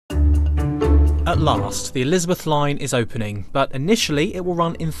At last, the Elizabeth line is opening, but initially it will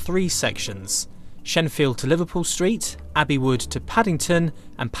run in 3 sections. Shenfield to Liverpool Street, Abbey Wood to Paddington,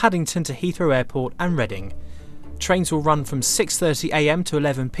 and Paddington to Heathrow Airport and Reading. Trains will run from 6:30 AM to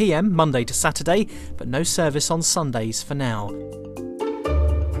 11 PM Monday to Saturday, but no service on Sundays for now.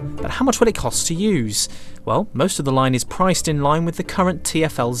 But how much will it cost to use? Well, most of the line is priced in line with the current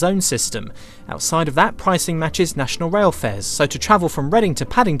TfL zone system. Outside of that, pricing matches national rail fares, so to travel from Reading to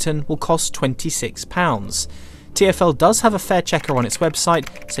Paddington will cost £26. TfL does have a fare checker on its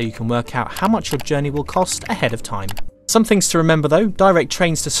website, so you can work out how much your journey will cost ahead of time. Some things to remember though: direct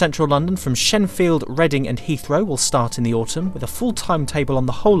trains to central London from Shenfield, Reading and Heathrow will start in the autumn, with a full timetable on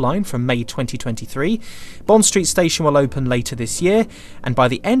the whole line from May 2023. Bond Street station will open later this year, and by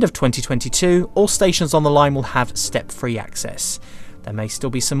the end of 2022, all stations on the line will have step-free access. There may still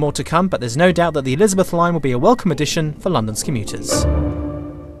be some more to come, but there's no doubt that the Elizabeth line will be a welcome addition for London's commuters.